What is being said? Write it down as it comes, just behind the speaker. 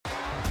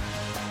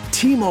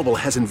T-Mobile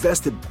has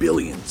invested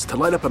billions to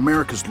light up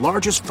America's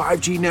largest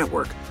 5G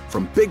network,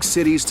 from big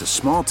cities to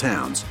small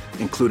towns,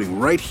 including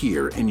right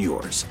here in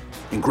yours.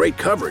 And great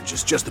coverage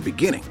is just the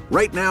beginning.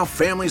 Right now,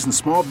 families and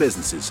small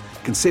businesses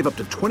can save up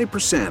to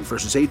 20%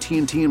 versus AT&T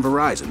and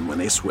Verizon when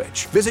they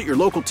switch. Visit your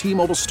local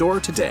T-Mobile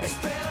store today.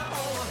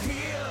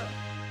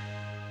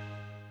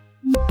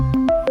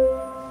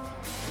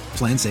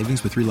 Plan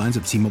savings with 3 lines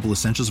of T-Mobile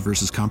Essentials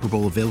versus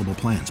comparable available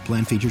plans.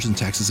 Plan features and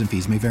taxes and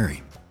fees may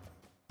vary.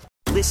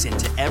 Listen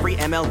to every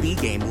MLB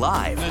game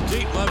live. In the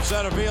deep left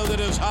center field, it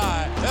is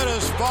high, it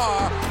is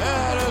far,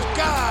 it is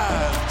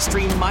gone.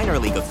 Stream minor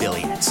league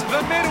affiliates.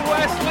 The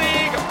Midwest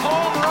League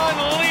home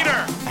run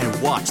leader.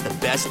 And watch the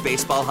best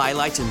baseball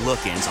highlights and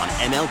look-ins on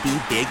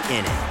MLB Big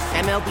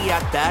Inning. MLB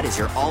At Bat is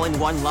your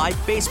all-in-one live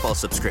baseball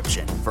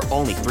subscription for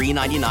only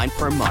 $3.99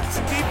 per month.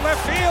 Deep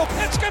left field,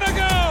 it's gonna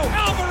go.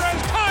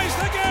 Alvarez ties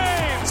the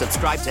game.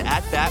 Subscribe to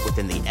At Bat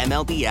within the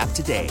MLB app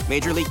today.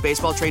 Major League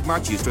Baseball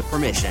trademarks used with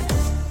permission.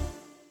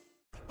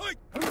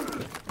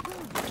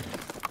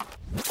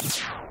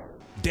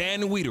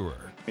 Dan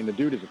Wiederer. I mean, the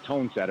dude is a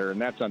tone setter,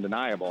 and that's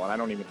undeniable. And I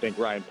don't even think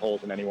Ryan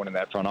Poles and anyone in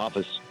that front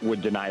office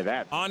would deny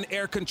that.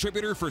 On-air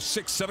contributor for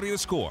 670 The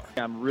Score.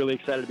 I'm really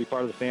excited to be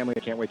part of the family.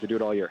 I can't wait to do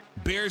it all year.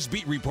 Bears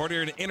beat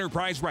reporter and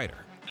Enterprise writer.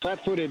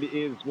 Flat-footed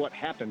is what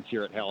happens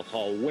here at Halas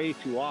Hall way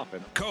too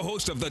often.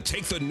 Co-host of the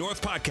Take the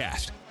North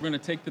podcast. We're going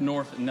to take the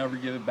North and never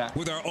give it back.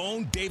 With our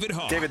own David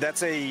Hall. David,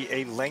 that's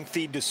a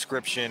lengthy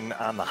description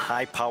on the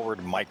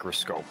high-powered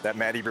microscope that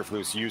Matt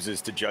Eberflus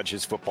uses to judge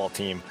his football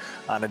team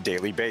on a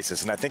daily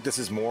basis. And I think this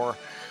is more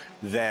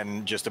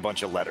than just a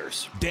bunch of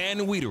letters. Dan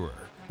Wiederer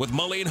with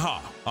Mully and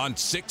Haw on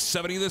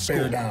 670 The Score.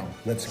 Bear down.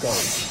 Let's go.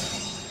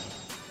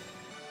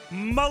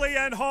 Mully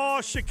and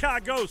Haw,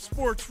 Chicago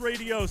Sports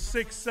Radio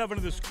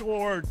 670 The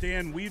Score.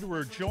 Dan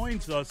Wiederer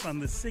joins us on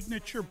the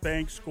Signature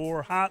Bank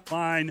Score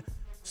Hotline.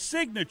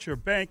 Signature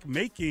Bank,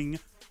 making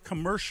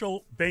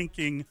commercial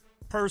banking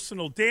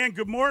personal. Dan,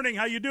 good morning.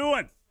 How you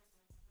doing?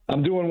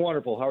 I'm doing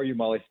wonderful. How are you,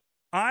 Mully?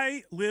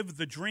 I live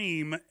the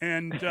dream,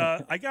 and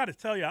I got to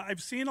tell you,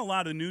 I've seen a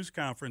lot of news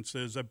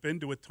conferences. I've been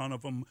to a ton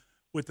of them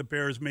with the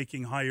Bears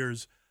making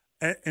hires.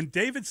 And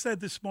David said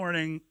this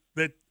morning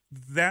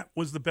that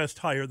was the best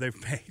hire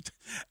they've made.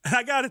 And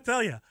I got to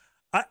tell you,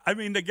 I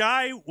mean, the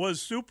guy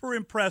was super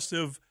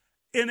impressive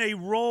in a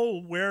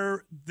role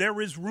where there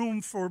is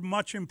room for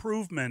much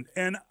improvement.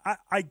 And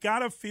I got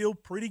to feel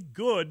pretty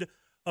good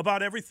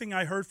about everything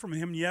I heard from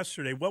him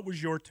yesterday. What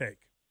was your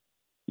take?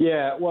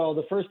 Yeah, well,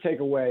 the first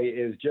takeaway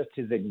is just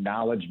his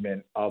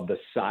acknowledgement of the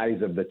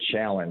size of the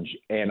challenge,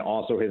 and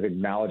also his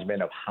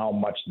acknowledgement of how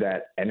much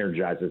that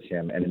energizes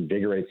him and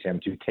invigorates him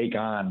to take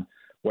on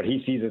what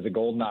he sees as a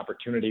golden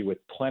opportunity with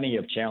plenty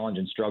of challenge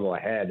and struggle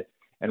ahead,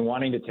 and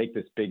wanting to take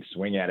this big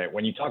swing at it.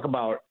 When you talk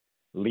about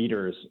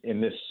leaders in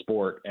this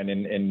sport and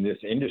in this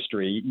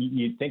industry,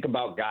 you think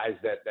about guys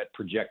that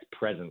project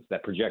presence,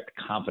 that project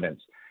confidence,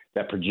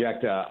 that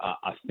project a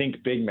think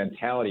big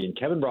mentality. And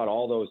Kevin brought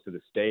all those to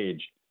the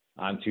stage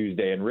on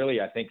Tuesday, and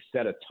really, I think,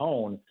 set a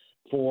tone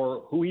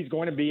for who he's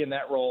going to be in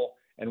that role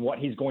and what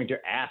he's going to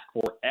ask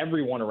for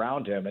everyone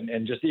around him.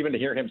 And just even to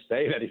hear him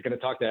say that he's going to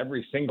talk to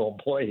every single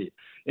employee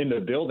in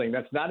the building,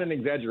 that's not an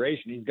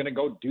exaggeration. He's going to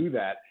go do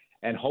that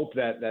and hope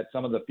that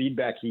some of the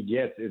feedback he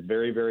gets is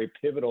very, very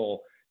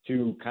pivotal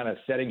to kind of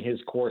setting his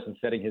course and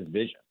setting his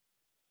vision.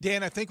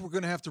 Dan, I think we're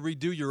going to have to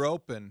redo your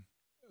open,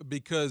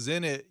 because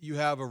in it you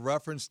have a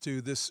reference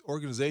to this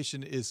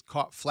organization is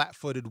caught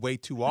flat-footed way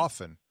too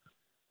often.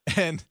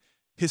 And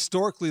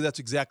historically, that's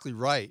exactly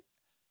right.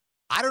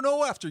 I don't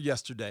know after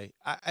yesterday,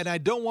 and I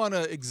don't want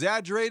to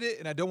exaggerate it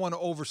and I don't want to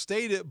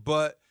overstate it,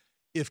 but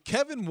if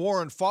Kevin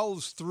Warren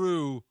follows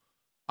through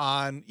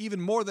on even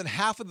more than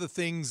half of the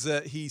things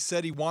that he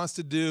said he wants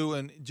to do,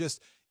 and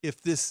just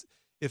if this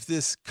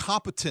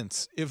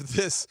competence, if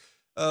this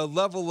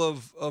level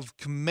of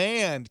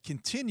command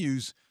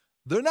continues,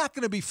 they're not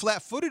going to be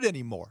flat-footed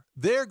anymore.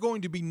 They're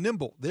going to be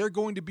nimble. They're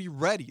going to be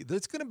ready.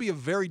 It's going to be a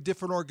very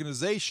different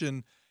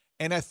organization.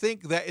 And I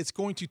think that it's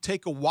going to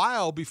take a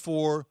while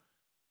before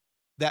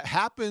that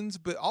happens,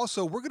 but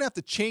also we're going to have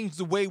to change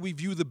the way we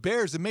view the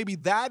Bears. And maybe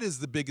that is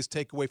the biggest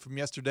takeaway from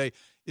yesterday,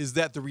 is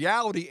that the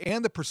reality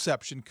and the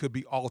perception could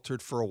be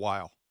altered for a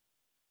while.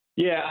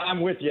 Yeah,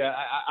 I'm with you.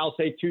 I'll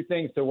say two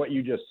things to what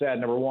you just said.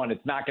 Number one,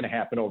 it's not going to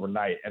happen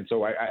overnight. And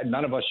so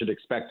none of us should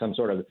expect some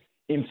sort of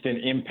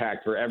instant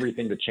impact for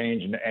everything to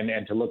change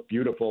and to look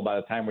beautiful by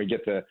the time we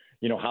get to,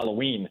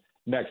 Halloween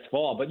next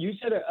fall. But you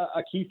said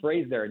a key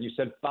phrase there, and you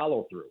said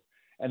follow through.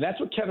 And that's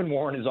what Kevin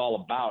Warren is all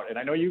about. And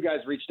I know you guys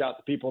reached out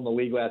to people in the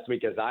league last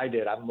week, as I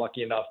did. I'm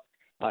lucky enough,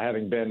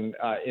 having been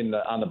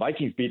on the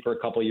Vikings beat for a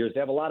couple of years, to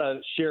have a lot of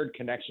shared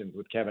connections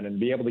with Kevin and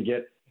be able to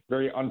get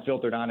very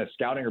unfiltered, honest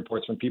scouting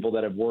reports from people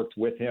that have worked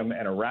with him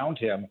and around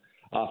him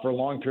for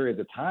long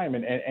periods of time.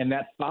 And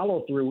that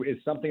follow through is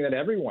something that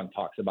everyone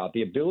talks about,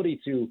 the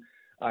ability to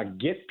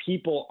get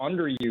people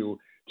under you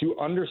to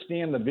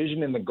understand the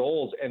vision and the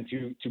goals and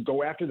to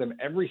go after them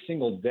every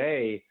single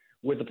day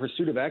with the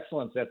pursuit of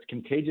excellence that's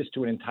contagious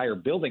to an entire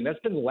building. That's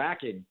been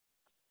lacking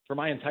for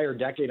my entire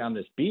decade on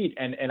this beat.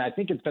 And I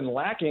think it's been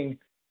lacking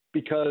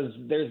because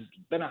there's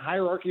been a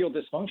hierarchical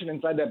dysfunction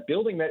inside that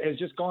building that has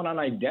just gone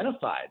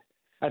unidentified.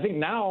 I think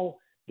now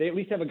they at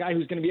least have a guy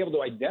who's going to be able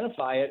to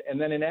identify it and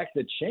then enact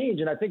the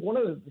change. And I think one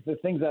of the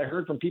things that I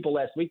heard from people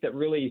last week that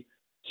really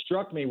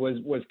struck me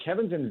was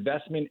Kevin's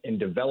investment in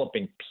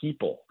developing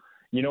people.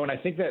 And I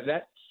think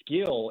that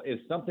skill is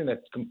something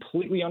that's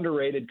completely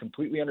underrated,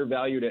 completely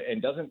undervalued,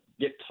 and doesn't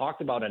get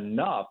talked about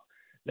enough,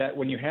 that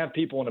when you have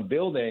people in a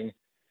building,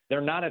 they're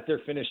not at their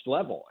finished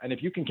level. And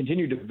if you can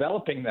continue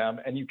developing them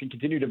and you can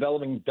continue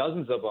developing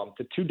dozens of them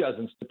to 2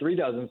 dozens to 3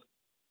 dozens,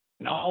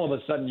 and all of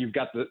a sudden you've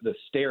got the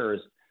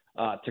stairs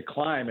to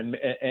climb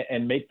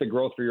and make the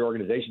growth for your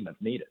organization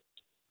that's needed.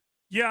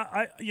 Yeah,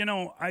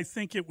 I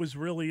think it was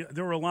really,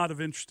 there were a lot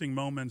of interesting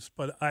moments,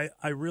 but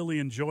I really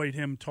enjoyed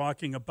him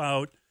talking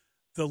about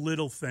the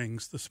little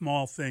things, the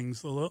small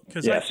things,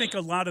 because I think a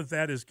lot of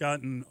that has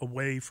gotten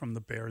away from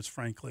the Bears,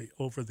 frankly,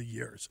 over the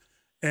years.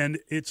 And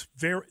it's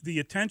the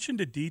attention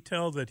to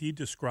detail that he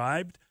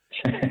described,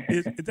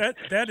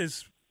 that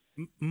is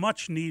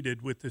much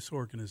needed with this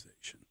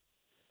organization.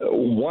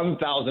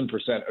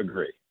 1,000%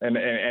 agree. And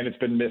it's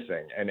been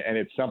missing. And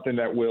it's something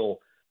that will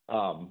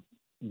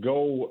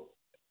go,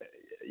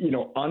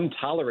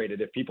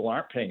 untolerated if people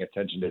aren't paying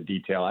attention to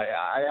detail.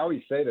 I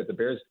always say that the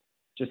Bears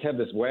just have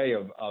this way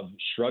of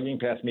shrugging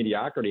past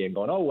mediocrity and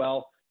going, oh,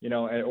 well,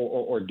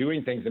 or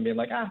doing things and being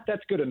like,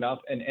 that's good enough.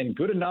 And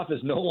good enough is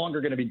no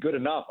longer going to be good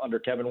enough under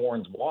Kevin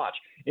Warren's watch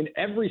in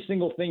every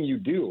single thing you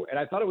do. And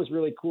I thought it was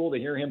really cool to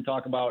hear him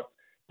talk about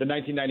the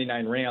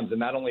 1999 Rams and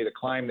not only the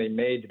climb they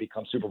made to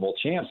become Super Bowl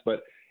champs,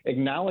 but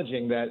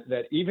acknowledging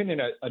that even in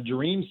a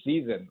dream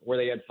season where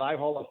they had 5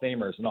 Hall of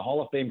Famers and a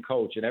Hall of Fame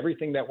coach and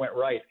everything that went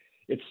right,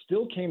 it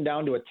still came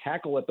down to a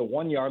tackle at the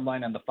 1-yard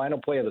line on the final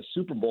play of the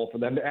Super Bowl for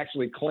them to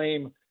actually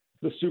claim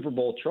the Super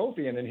Bowl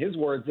trophy. And in his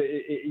words,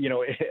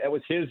 it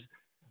was his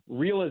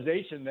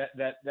realization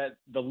that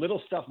the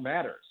little stuff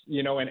matters,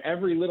 and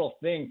every little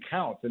thing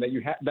counts, and that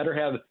you better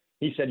have,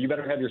 he said, you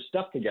better have your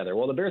stuff together.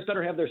 Well, the Bears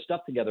better have their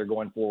stuff together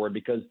going forward,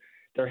 because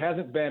there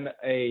hasn't been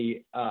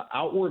a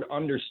outward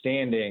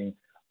understanding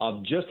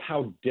of just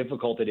how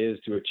difficult it is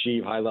to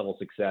achieve high-level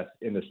success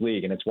in this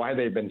league. And it's why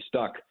they've been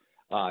stuck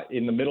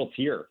in the middle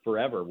tier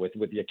forever with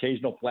the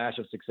occasional flash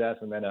of success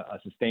and then a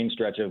sustained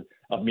stretch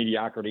of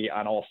mediocrity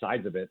on all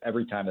sides of it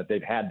every time that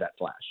they've had that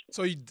flash.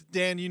 So,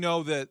 Dan,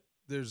 that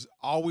there's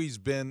always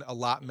been a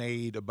lot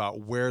made about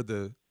where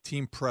the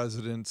team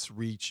president's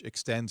reach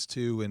extends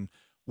to and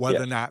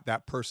whether or not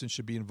that person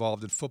should be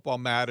involved in Football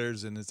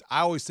Matters. And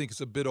I always think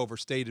it's a bit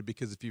overstated,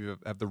 because if you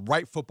have the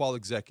right football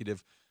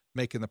executive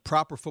making the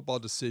proper football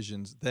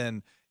decisions,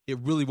 then it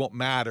really won't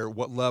matter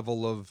what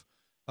level of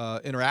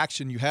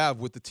interaction you have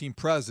with the team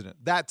president.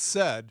 That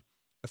said,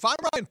 if I'm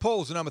Ryan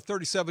Poles and I'm a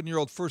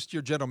 37-year-old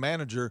first-year general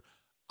manager,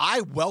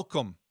 I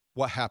welcome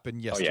what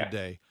happened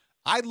yesterday.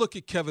 I look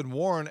at Kevin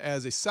Warren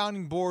as a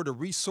sounding board, a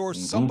resource,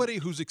 somebody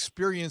whose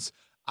experience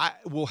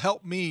will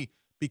help me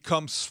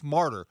become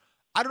smarter.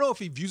 I don't know if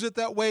he views it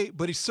that way,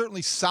 but he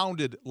certainly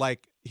sounded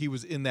like he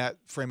was in that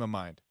frame of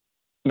mind.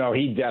 No,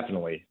 he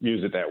definitely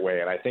views it that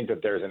way. And I think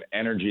that there's an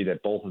energy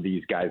that both of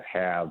these guys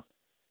have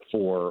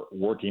for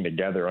working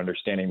together,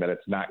 understanding that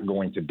it's not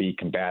going to be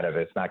combative.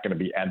 It's not going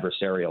to be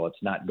adversarial.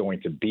 It's not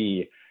going to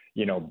be,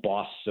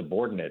 boss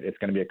subordinate. It's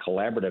going to be a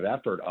collaborative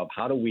effort of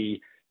how do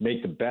we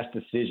make the best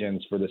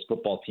decisions for this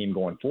football team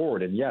going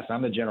forward. And yes,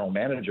 I'm the general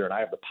manager and I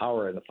have the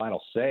power and the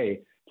final say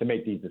to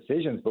make these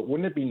decisions, but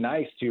wouldn't it be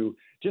nice to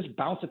just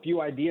bounce a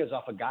few ideas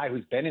off a guy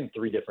who's been in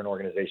 3 different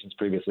organizations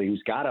previously,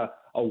 who's got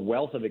a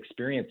wealth of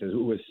experiences,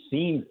 who has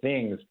seen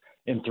things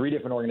in 3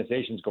 different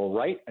organizations go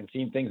right and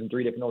seen things in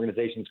 3 different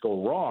organizations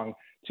go wrong,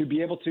 to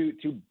be able to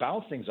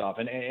bounce things off.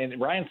 And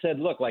Ryan said,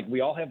 look, like,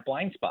 we all have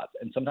blind spots,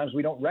 and sometimes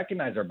we don't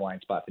recognize our blind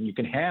spots, and you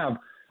can have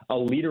a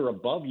leader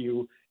above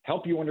you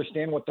help you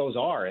understand what those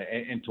are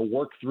and to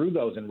work through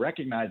those and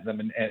recognize them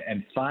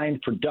and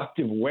find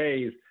productive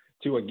ways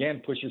to,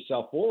 again, push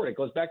yourself forward. It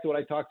goes back to what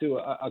I talked to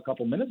a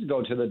couple minutes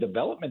ago, to the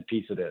development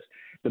piece of this.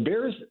 The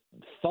Bears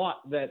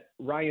thought that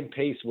Ryan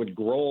Pace would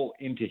grow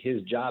into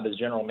his job as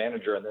general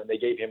manager, and then they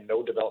gave him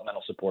no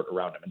developmental support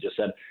around him and just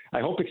said,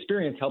 I hope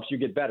experience helps you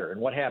get better. And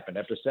what happened?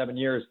 After 7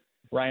 years,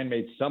 Ryan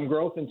made some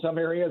growth in some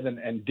areas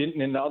and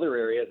didn't in other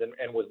areas,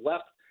 and was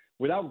left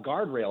without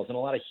guardrails and a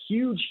lot of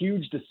huge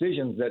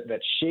decisions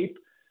that shape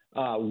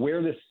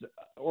where this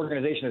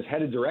organization is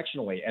headed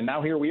directionally. And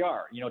now here we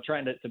are,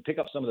 trying to pick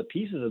up some of the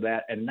pieces of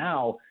that. And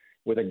now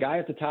with a guy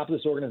at the top of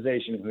this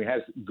organization who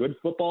has good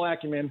football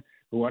acumen,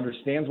 who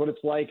understands what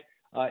it's like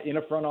in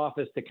a front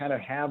office to kind of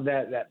have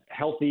that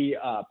healthy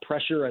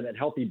pressure and that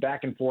healthy back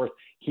and forth,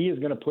 he is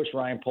going to push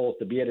Ryan Poles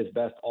to be at his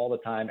best all the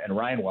time. And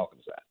Ryan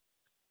welcomes that.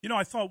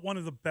 I thought one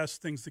of the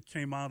best things that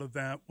came out of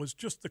that was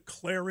just the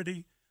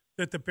clarity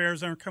that the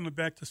Bears aren't coming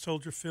back to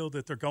Soldier Field,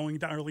 that they're going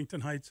to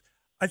Arlington Heights.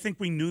 I think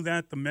we knew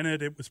that the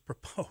minute it was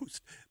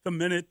proposed, the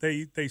minute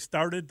they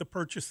started the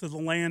purchase of the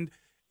land.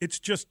 It's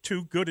just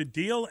too good a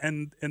deal,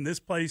 and this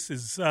place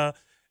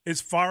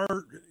is far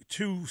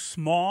too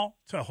small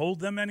to hold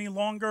them any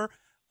longer.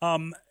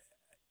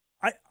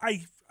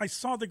 I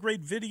saw the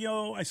great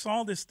video. I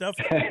saw this stuff.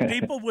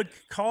 People would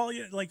call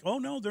you like, oh,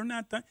 no, they're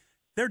not done.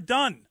 They're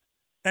done.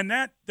 And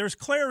that there's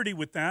clarity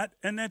with that,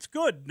 and that's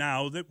good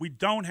now that we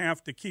don't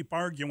have to keep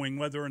arguing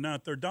whether or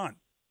not they're done.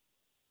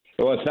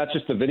 Well, it's not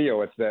just the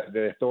video; it's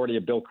the authority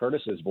of Bill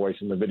Curtis's voice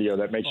in the video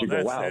that makes you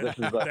go, "Wow, this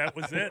is." That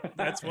was it.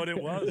 That's what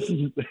it was.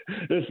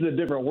 This is a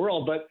different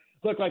world. But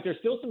look, like there's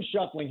still some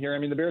shuffling here. I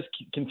mean, the Bears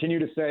continue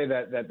to say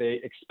that they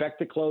expect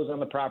to close on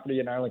the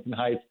property in Arlington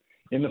Heights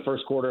in the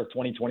first quarter of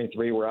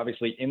 2023. We're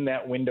obviously in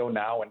that window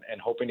now,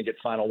 and hoping to get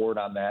final word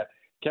on that.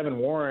 Kevin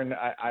Warren,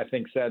 I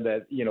think, said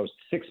that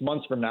 6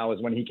 months from now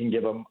is when he can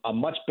give them a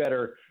much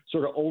better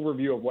sort of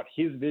overview of what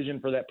his vision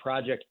for that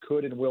project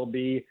could and will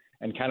be,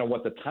 and kind of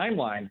what the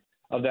timeline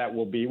of that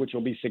will be, which will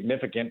be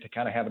significant to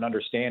kind of have an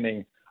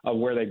understanding of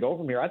where they go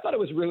from here. I thought it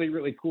was really,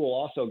 really cool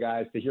also,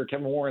 guys, to hear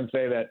Kevin Warren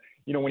say that,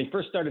 when he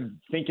first started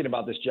thinking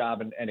about this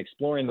job and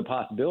exploring the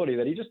possibility,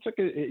 that he just took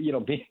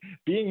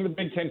being the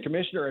Big Ten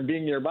commissioner and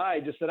being nearby,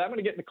 just said, I'm going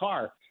to get in the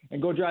car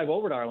and go drive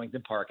over to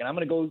Arlington Park, and I'm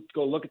going to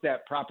go look at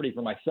that property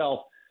for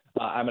myself.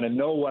 I'm going to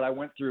know what I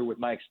went through with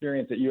my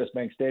experience at US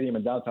Bank Stadium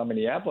in downtown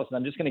Minneapolis, and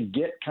I'm just going to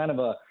get kind of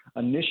a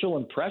initial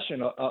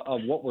impression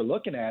of what we're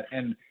looking at.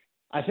 And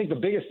I think the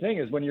biggest thing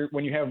is when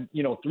you have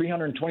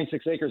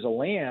 326 acres of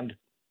land,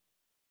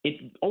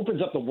 it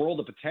opens up the world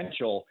of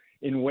potential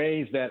in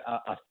ways that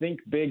a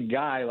think big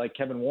guy like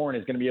Kevin Warren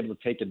is going to be able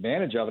to take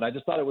advantage of. And I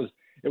just thought it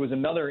was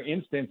another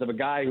instance of a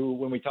guy who,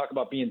 when we talk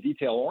about being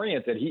detail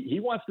oriented, he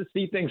wants to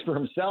see things for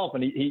himself,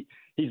 and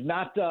he's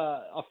not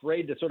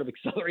afraid to sort of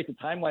accelerate the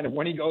timeline of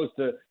when he goes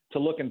to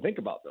look and think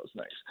about those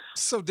things.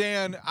 So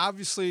Dan,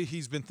 obviously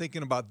he's been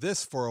thinking about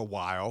this for a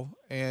while,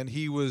 and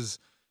he was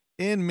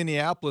in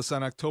Minneapolis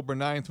on October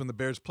 9th when the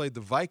Bears played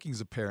the Vikings,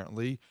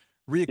 apparently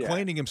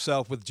reacquainting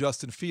himself with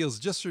Justin Fields.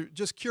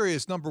 Just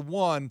curious, number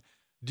one,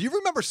 do you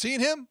remember seeing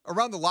him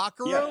around the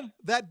locker room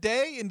that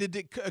day? And did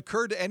it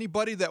occur to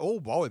anybody that, oh,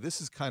 boy, this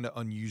is kind of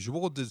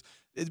unusual?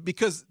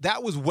 Because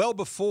that was well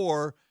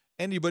before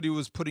anybody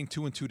was putting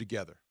two and two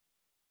together.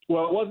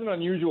 Well, it wasn't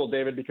unusual,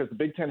 David, because the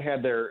Big Ten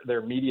had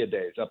their media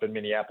days up in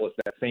Minneapolis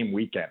that same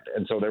weekend.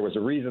 And so there was a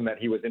reason that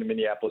he was in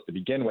Minneapolis to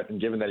begin with. And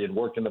given that he had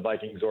worked in the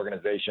Vikings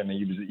organization, and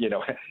he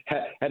was,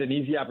 had an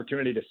easy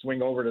opportunity to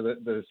swing over to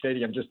the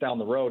stadium just down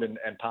the road and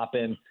pop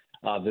in,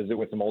 visit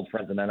with some old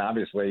friends, and then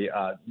obviously,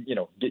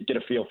 get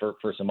a feel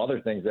for some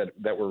other things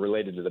that were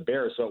related to the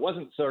Bears. So it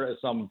wasn't sort of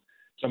some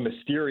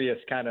mysterious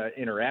kind of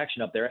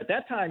interaction up there. At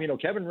that time,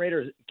 Kevin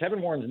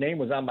Warren's name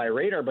was on my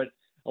radar, but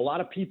a lot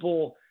of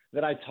people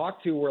that I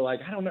talked to were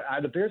like, I don't know,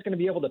 are the Bears going to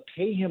be able to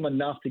pay him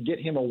enough to get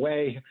him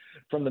away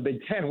from the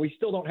Big Ten? We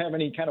still don't have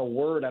any kind of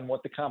word on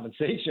what the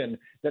compensation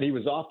that he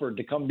was offered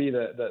to come be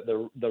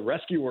the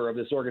rescuer of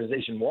this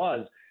organization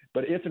was.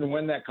 But if and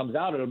when that comes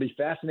out, it'll be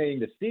fascinating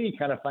to see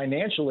kind of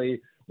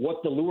financially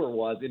what the lure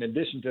was, in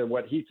addition to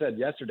what he said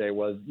yesterday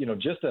was,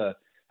 just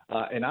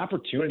an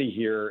opportunity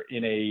here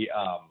in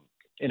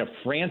a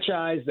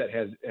franchise that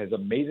has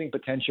amazing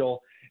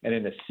potential, and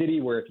in a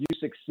city where if you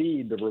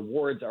succeed, the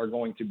rewards are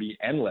going to be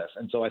endless.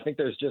 And so I think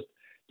there's just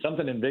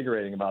something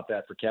invigorating about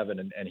that for Kevin,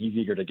 and he's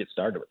eager to get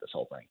started with this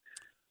whole thing.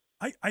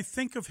 I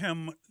think of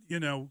him,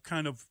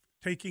 kind of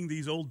taking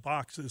these old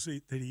boxes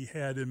that he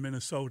had in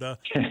Minnesota,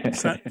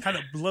 kind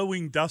of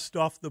blowing dust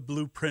off the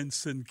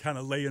blueprints and kind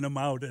of laying them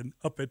out and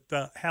up at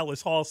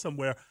Hallis Hall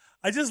somewhere.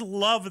 I just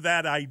love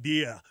that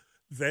idea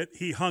that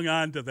he hung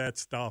on to that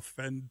stuff.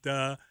 And,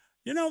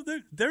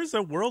 there's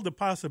a world of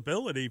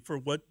possibility for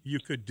what you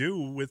could do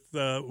with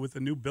a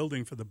new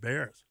building for the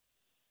Bears.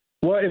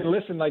 Well, and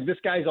listen, like this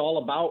guy's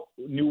all about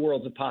new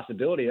worlds of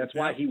possibility. That's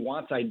why he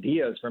wants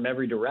ideas from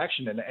every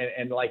direction.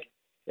 And like,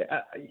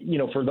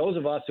 for those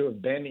of us who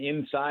have been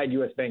inside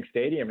US Bank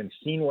Stadium and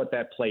seen what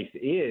that place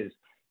is,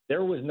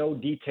 there was no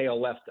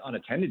detail left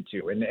unattended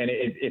to. And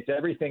it's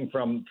everything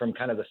from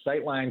kind of the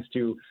sight lines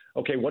to,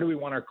 okay, what do we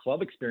want our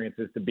club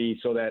experiences to be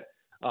so that,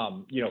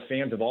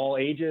 fans of all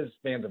ages,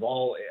 fans of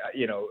all,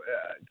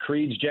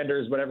 creeds,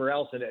 genders, whatever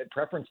else, and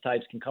preference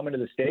types can come into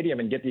the stadium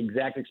and get the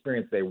exact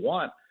experience they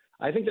want.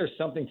 I think there's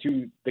something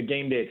to the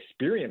game day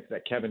experience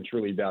that Kevin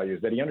truly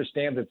values, that he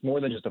understands it's more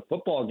than just a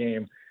football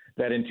game,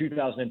 that in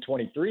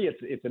 2023,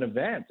 it's an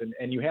event,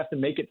 and you have to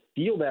make it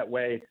feel that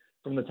way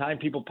from the time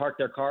people park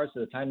their cars to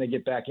the time they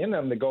get back in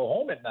them to go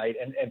home at night.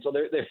 And so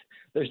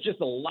there's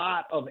just a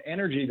lot of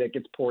energy that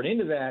gets poured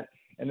into that,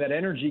 and that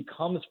energy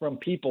comes from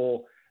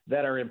people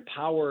that are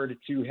empowered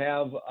to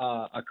have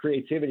a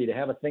creativity, to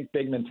have a think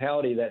big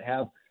mentality, that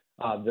have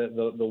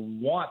the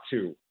want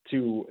to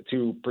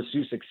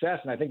pursue success.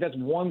 And I think that's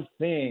one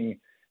thing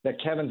that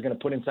Kevin's going to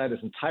put inside this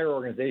entire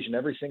organization,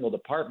 every single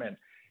department,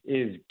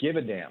 is give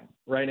a damn,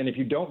 right? And if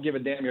you don't give a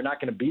damn, you're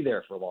not going to be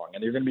there for long,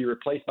 and you're going to be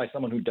replaced by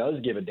someone who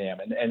does give a damn.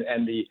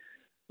 And the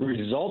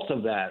results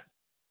of that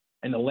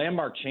and the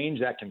landmark change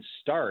that can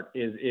start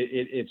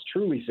it's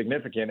truly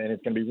significant, and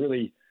it's going to be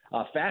really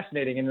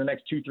fascinating in the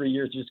next 2-3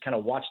 years to just kind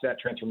of watch that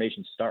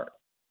transformation start.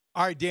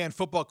 All right, Dan,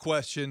 football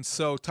question.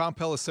 So Tom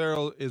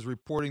Pelissero is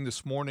reporting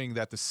this morning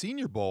that the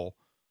Senior Bowl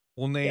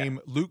will name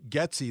Luke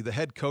Getsy the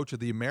head coach of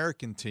the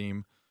American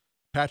team.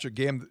 Patrick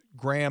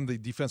Graham, the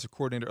defensive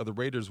coordinator of the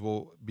Raiders,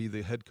 will be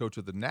the head coach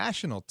of the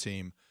national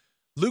team.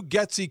 Luke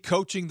Getsy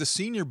coaching the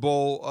Senior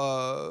Bowl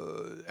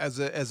as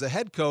a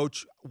head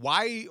coach.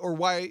 Why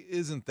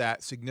isn't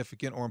that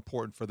significant or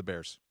important for the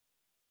Bears?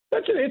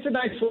 It's a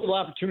nice little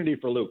opportunity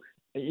for Luke.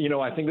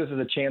 I think this is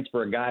a chance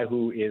for a guy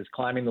who is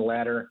climbing the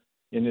ladder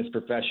in this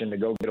profession to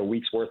go get a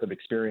week's worth of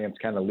experience,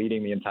 kind of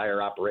leading the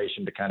entire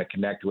operation to kind of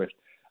connect with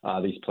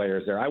these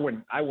players there. I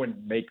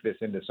wouldn't make this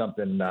into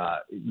something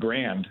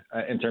grand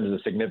in terms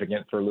of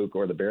significant for Luke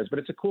or the Bears, but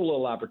it's a cool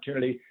little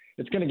opportunity.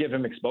 It's going to give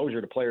him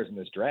exposure to players in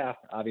this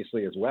draft,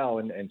 obviously, as well.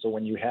 And so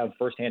when you have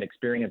firsthand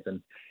experience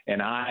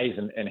and eyes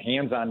and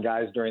hands-on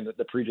guys during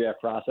the pre-draft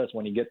process,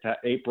 when you get to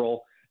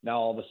April, now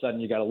all of a sudden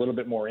you got a little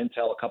bit more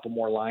intel, a couple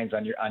more lines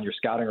on your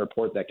scouting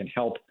report that can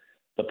help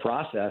the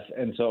process.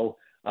 And so,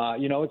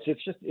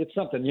 it's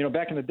something.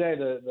 Back in the day,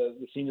 the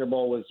Senior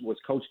Bowl was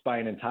coached by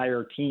an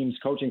entire team's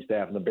coaching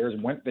staff, and the Bears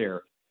went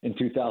there in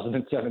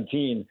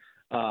 2017.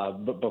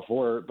 But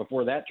before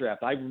that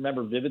draft, I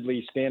remember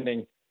vividly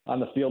standing on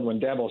the field when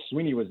Dabo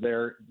Swinney was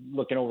there,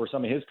 looking over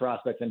some of his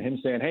prospects, and him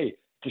saying, "Hey,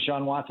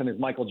 Deshaun Watson is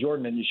Michael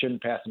Jordan, and you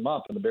shouldn't pass him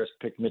up." And the Bears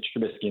picked Mitch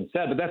Trubisky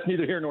instead. But that's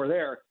neither here nor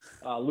there.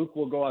 Luke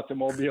will go out to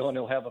Mobile, and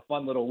he'll have a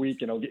fun little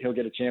week, and he'll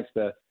get a chance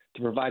to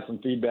provide some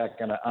feedback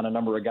on a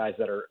number of guys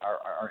that are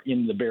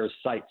in the Bears'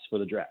 sights for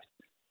the draft.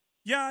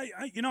 Yeah,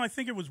 I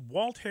think it was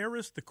Walt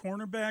Harris, the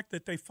cornerback,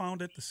 that they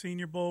found at the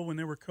Senior Bowl when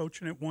they were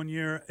coaching it one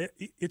year.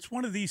 It's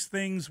one of these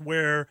things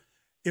where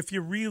if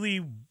you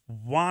really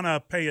want to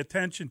pay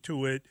attention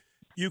to it,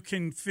 you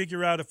can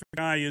figure out if a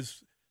guy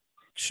is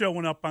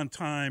showing up on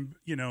time,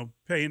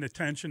 paying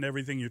attention to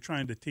everything you're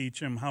trying to teach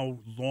him, how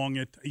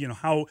long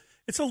how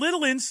it's a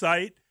little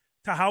insight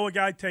to how a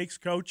guy takes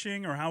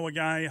coaching or how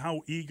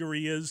eager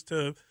he is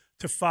to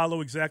follow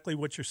exactly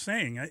what you're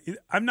saying.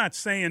 I'm not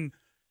saying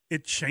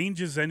it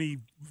changes any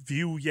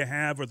view you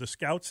have or the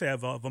scouts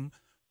have of them,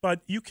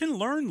 but you can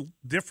learn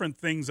different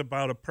things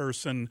about a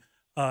person.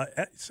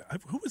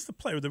 Who was the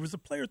player? There was a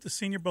player at the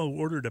Senior Bowl who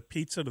ordered a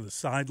pizza to the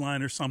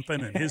sideline or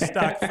something, and his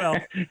stock fell.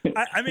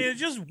 I mean, it's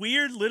just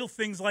weird little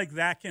things like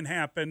that can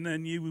happen,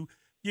 and you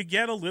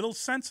get a little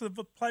sense of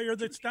a player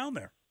that's down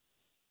there.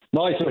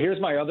 Molly, so here's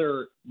my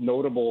other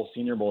notable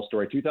Senior Bowl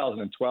story.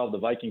 2012, the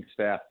Vikings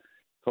staff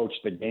coached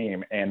the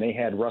game, and they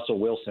had Russell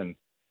Wilson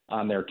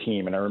on their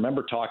team. And I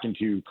remember talking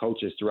to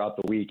coaches throughout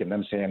the week and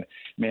them saying,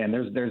 man,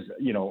 there's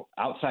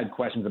outside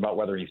questions about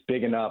whether he's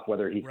big enough,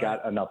 whether he's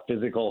got enough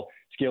physical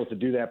skill to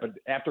do that. But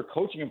after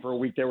coaching him for a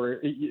week, there were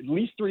at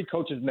least 3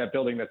 coaches in that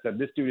building that said,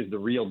 this dude is the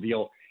real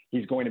deal.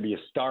 He's going to be a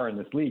star in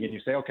this league. And you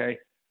say, okay,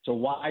 so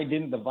why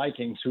didn't the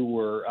Vikings, who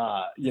were,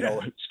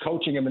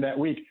 coaching him in that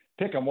week,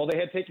 pick him? Well, they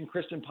had taken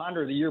Christian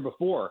Ponder the year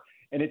before.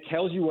 And it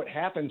tells you what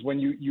happens when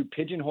you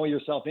pigeonhole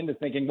yourself into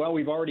thinking, well,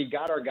 we've already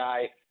got our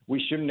guy,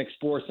 we shouldn't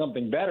explore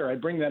something better. I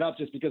bring that up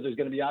just because there's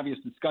going to be obvious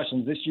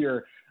discussions this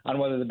year on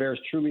whether the Bears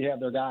truly have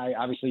their guy.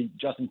 Obviously,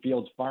 Justin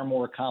Fields far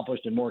more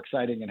accomplished and more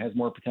exciting and has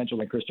more potential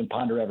than Christian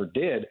Ponder ever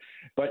did.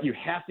 But you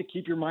have to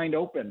keep your mind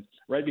open,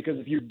 right? Because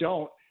if you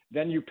don't,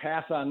 then you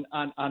pass on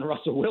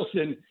Russell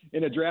Wilson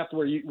in a draft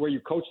where you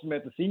coached him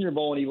at the Senior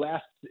Bowl and he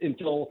lasts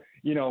until,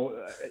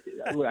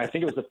 I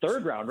think it was the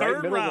third round,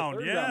 right? Third round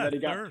that he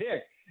got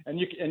picked. And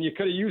you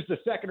could have used the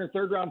second or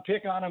third round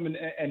pick on him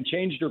and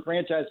changed your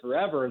franchise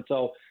forever. And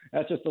so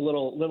that's just a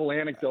little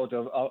anecdote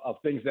of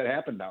things that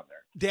happened down there.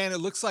 Dan, it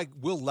looks like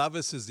Will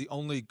Levis is the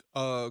only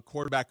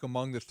quarterback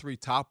among the 3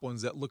 top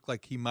ones that look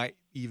like he might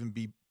even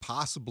be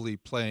possibly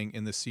playing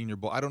in the Senior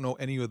Bowl. I don't know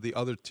any of the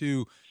other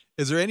 2.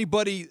 Is there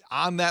anybody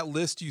on that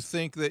list you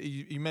think that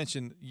you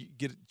mentioned you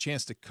get a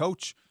chance to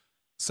coach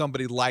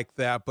somebody like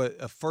that, but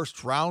a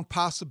first-round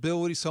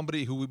possibility,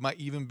 somebody who might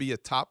even be a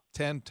top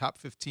 10, top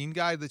 15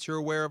 guy that you're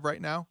aware of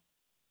right now?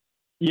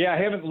 Yeah,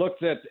 I haven't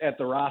looked at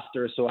the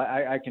roster, so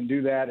I can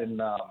do that and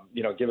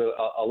give it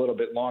a little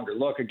bit longer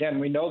look. Again,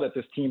 we know that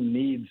this team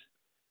needs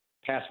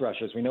pass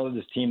rushers. We know that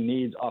this team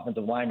needs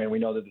offensive linemen. We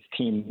know that this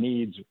team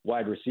needs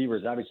wide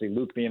receivers. Obviously,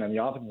 Luke being on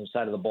the offensive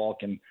side of the ball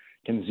can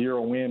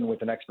zero in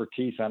with an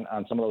expertise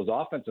on some of those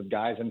offensive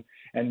guys.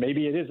 And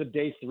maybe it is a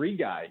day 3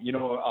 guy,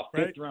 a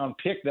 5th round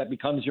pick that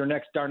becomes your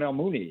next Darnell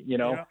Mooney,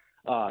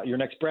 your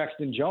next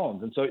Braxton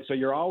Jones. And so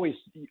you're always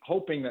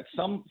hoping that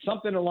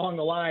something along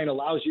the line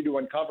allows you to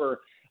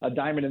uncover a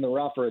diamond in the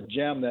rough or a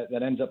gem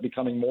that ends up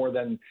becoming more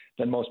than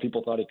most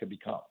people thought it could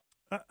become.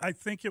 I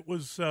think it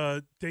was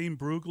Dane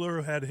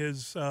Brugler had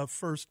his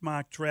first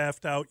mock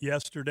draft out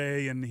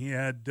yesterday, and he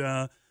had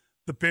the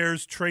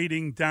Bears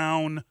trading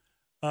down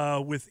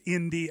with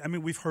Indy. I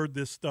mean, we've heard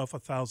this stuff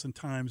 1,000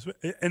 times,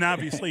 and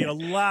obviously a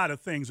lot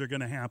of things are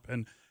going to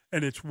happen,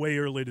 and it's way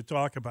early to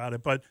talk about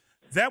it. But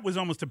that was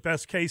almost a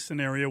best-case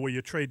scenario where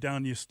you trade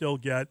down, you still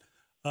get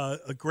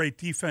a great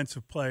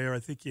defensive player. I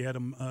think you had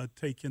him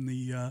taking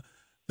the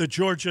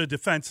Georgia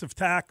defensive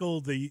tackle,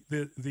 the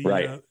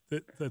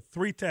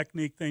 3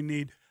 technique they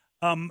need.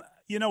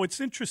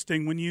 It's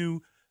interesting when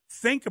you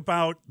think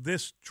about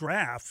this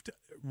draft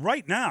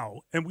right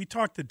now, and we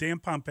talked to Dan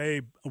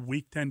Pompei a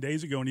week, 10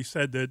 days ago, and he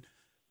said that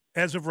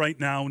as of right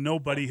now,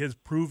 nobody has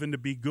proven to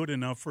be good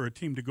enough for a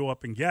team to go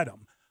up and get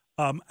him.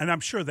 And I'm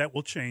sure that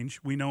will change.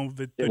 We know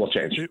that it will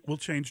change. It will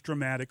change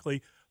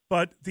dramatically.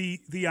 But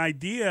the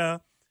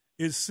idea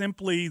is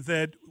simply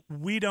that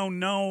we don't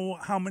know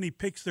how many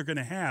picks they're going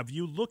to have.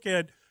 You look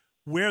at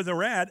where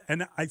they're at,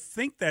 and I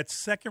think that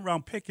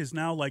second-round pick is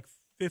now like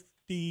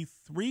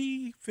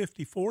 53,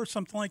 54,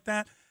 something like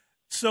that.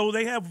 So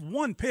they have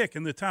one pick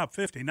in the top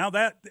 50. Now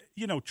that,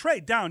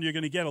 trade down, you're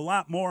going to get a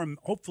lot more and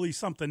hopefully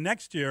something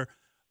next year.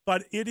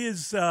 But it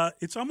is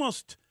it's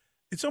almost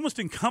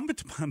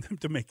incumbent upon them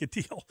to make a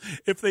deal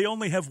if they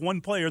only have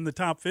one player in the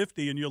top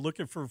 50 and you're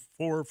looking for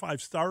 4 or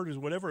 5 starters,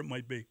 whatever it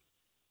might be.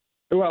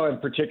 Well,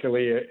 and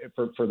particularly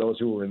for those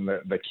who are in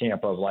the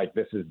camp of like,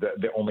 this is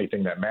the only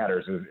thing that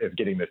matters is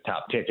getting this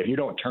top pick. If you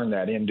don't turn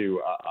that into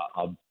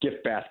a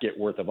gift basket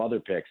worth of other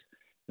picks,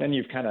 then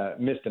you've kind of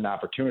missed an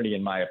opportunity,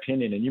 in my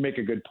opinion. And you make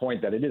a good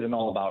point that it isn't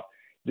all about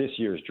this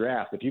year's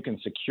draft. If you can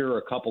secure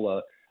a couple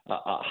of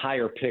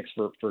higher picks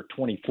for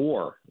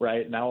 24,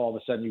 right? Now all of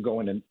a sudden you go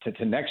into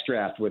next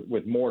draft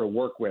with more to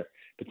work with,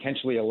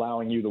 potentially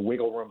allowing you the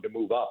wiggle room to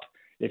move up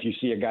if you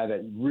see a guy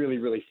that really,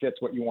 really fits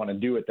what you want to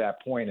do at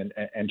that point,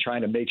 and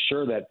trying to make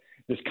sure that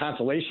this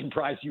consolation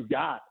prize you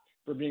got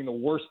for being the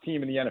worst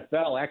team in the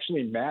NFL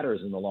actually matters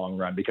in the long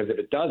run. Because if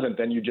it doesn't,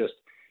 then you just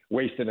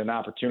wasted an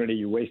opportunity.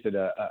 You wasted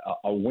a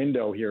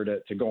window here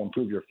to go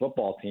improve your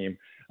football team.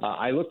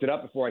 I looked it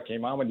up before I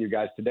came on with you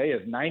guys. Today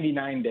is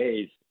 99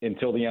 days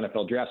until the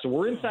NFL draft. So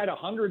we're inside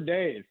 100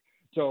 days.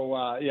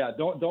 So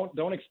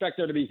don't expect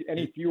there to be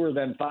any fewer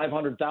than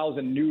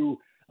 500,000 new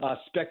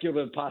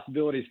speculative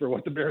possibilities for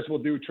what the Bears will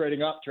do,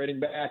 trading up, trading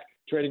back,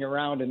 trading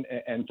around,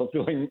 and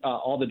fulfilling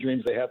all the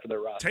dreams they have for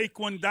their roster. Take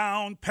one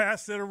down,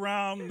 pass it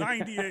around,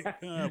 98.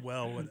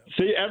 Whatever.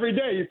 See, every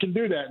day you can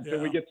do that until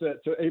we get to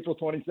April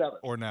 27th.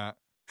 Or not.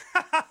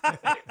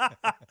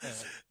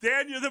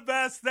 Dan, you're the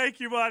best. Thank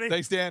you, buddy.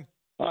 Thanks, Dan.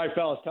 All right,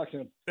 fellas. Talk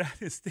soon. That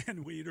is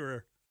Dan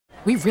Wiederer.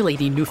 We really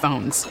need new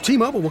phones.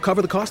 T-Mobile will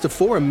cover the cost of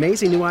 4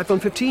 amazing new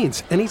iPhone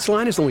 15s, and each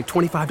line is only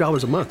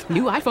 $25 a month.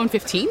 New iPhone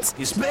 15s?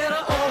 It's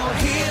better over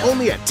here.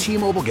 Only at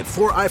T-Mobile, get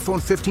 4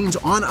 iPhone 15s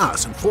on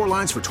us and 4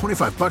 lines for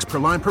 $25 per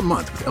line per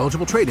month with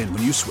eligible trade-in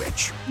when you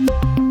switch.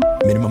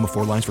 Minimum of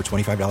 4 lines for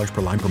 $25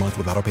 per line per month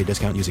with autopay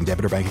discount using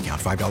debit or bank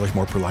account. $5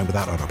 more per line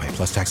without autopay,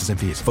 plus taxes and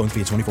fees. Phone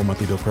fee at 24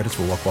 monthly bill credits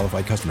for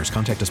well-qualified customers.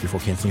 Contact us before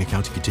canceling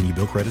account to continue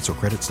bill credits or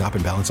credit stop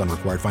and balance on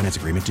required finance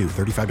agreement due.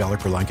 $35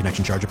 per line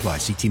connection charge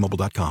applies. See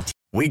T-Mobile.com.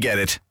 We get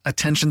it.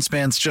 Attention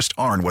spans just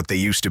aren't what they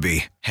used to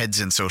be.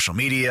 Heads in social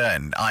media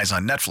and eyes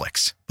on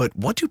Netflix. But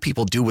what do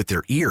people do with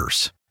their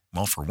ears?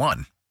 Well, for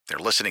one, they're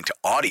listening to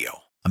audio.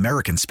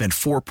 Americans spend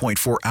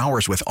 4.4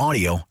 hours with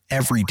audio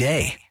every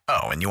day.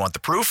 Oh, and you want the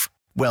proof?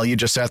 Well, you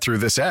just sat through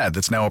this ad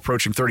that's now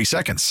approaching 30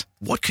 seconds.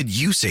 What could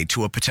you say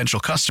to a potential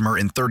customer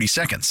in 30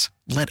 seconds?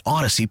 Let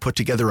Odyssey put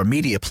together a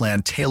media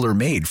plan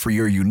tailor-made for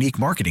your unique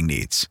marketing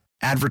needs.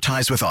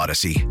 Advertise with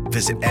Odyssey.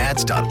 Visit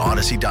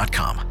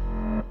ads.odyssey.com.